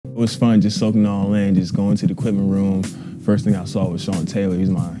It was fun just soaking it all in, just going to the equipment room. First thing I saw was Sean Taylor. He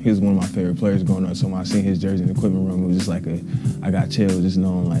was one of my favorite players growing up. So when I seen his jersey in the equipment room, it was just like I got chills just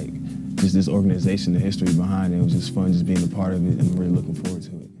knowing like just this organization, the history behind it. It was just fun just being a part of it, and I'm really looking forward to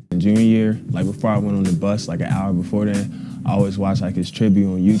it. In junior year, like before I went on the bus, like an hour before then, I always watch like his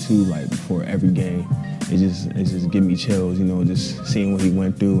tribute on YouTube, like before every game. It just give me chills, you know, just seeing what he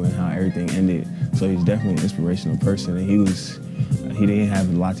went through and how everything ended. So he's definitely an inspirational person, and he didn't have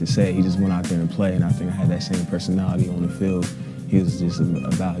a lot to say. He just went out there and played, and I think I had that same personality on the field. He was just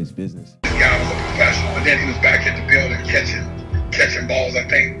about his business. This guy was a professional, and then he was back at the building catching balls. I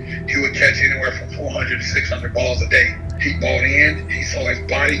think he would catch anywhere from 400 to 600 balls a day. He bought in, he saw his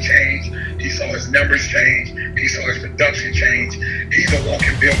body change, he saw his numbers change, he saw his production change. He's a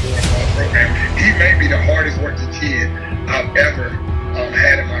walking billboard for our program. He may be the hardest working kid I've ever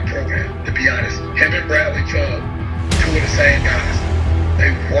had in my program, to be honest. Him and Bradley Chubb, two of the same guys. They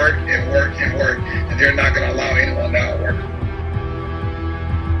work and work and work, and they're not going to allow anyone to outwork them.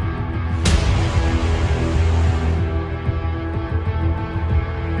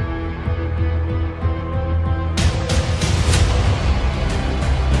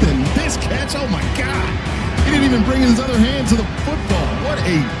 And this catch, oh my God. He didn't even bring his other hand to the football. What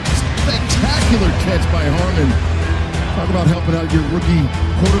a spectacular catch by Harmon. Talk about helping out your rookie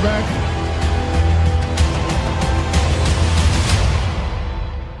quarterback.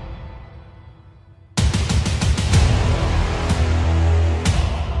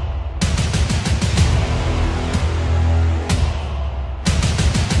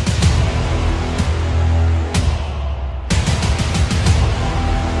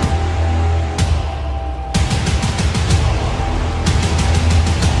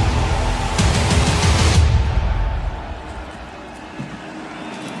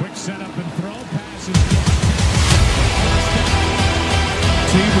 Set up and throw, passes.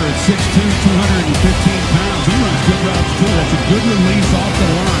 Receiver at 6'2", 215 pounds. He runs good routes too. That's a good release off the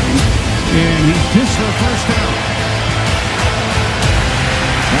line. And he's just for a first down.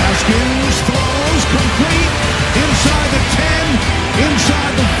 Haskins throws complete. Inside the 10,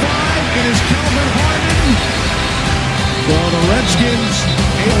 inside the 5. It is Kelvin Harmon. So the Redskins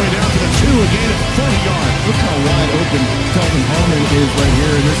all the way down to the 2, a gain of 30 yards. Look how wide open Kelvin Harmon is right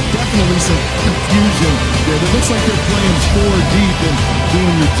here, and there's definitely some confusion there. It looks like they're playing 4 deep and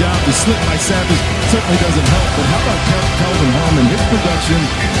doing your job. The slip by Savage certainly doesn't help, but how about Kelvin Harmon? His production.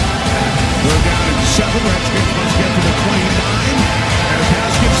 They're down at 7. Redskins must get to the 29. As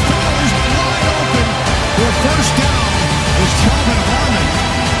Haskins throws wide open for a first down is Kelvin Harmon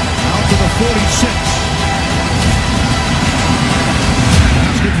out to the 46.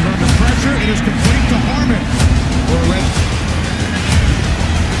 Haskins under pressure. It is complete to Harmon.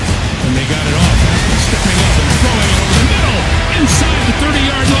 And they got it off. Haskins stepping up and throwing over the middle. Inside the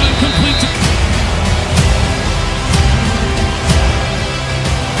 30-yard line. Complete to...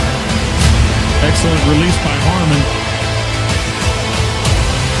 Excellent release by Harmon.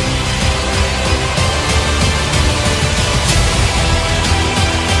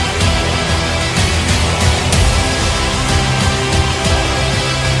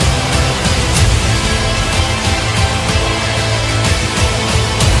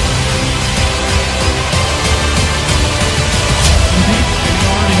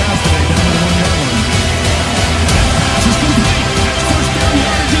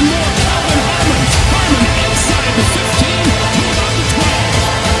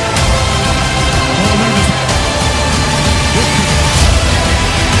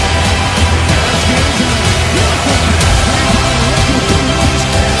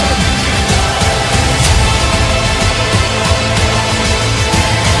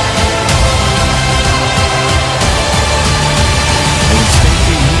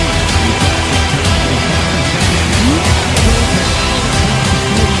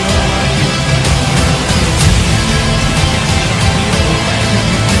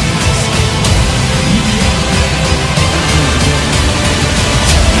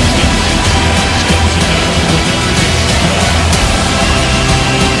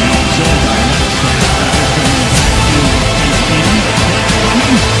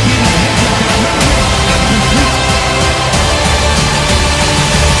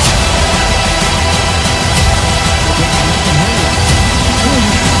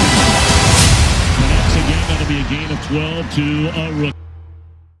 Gain of 12 to a rookie.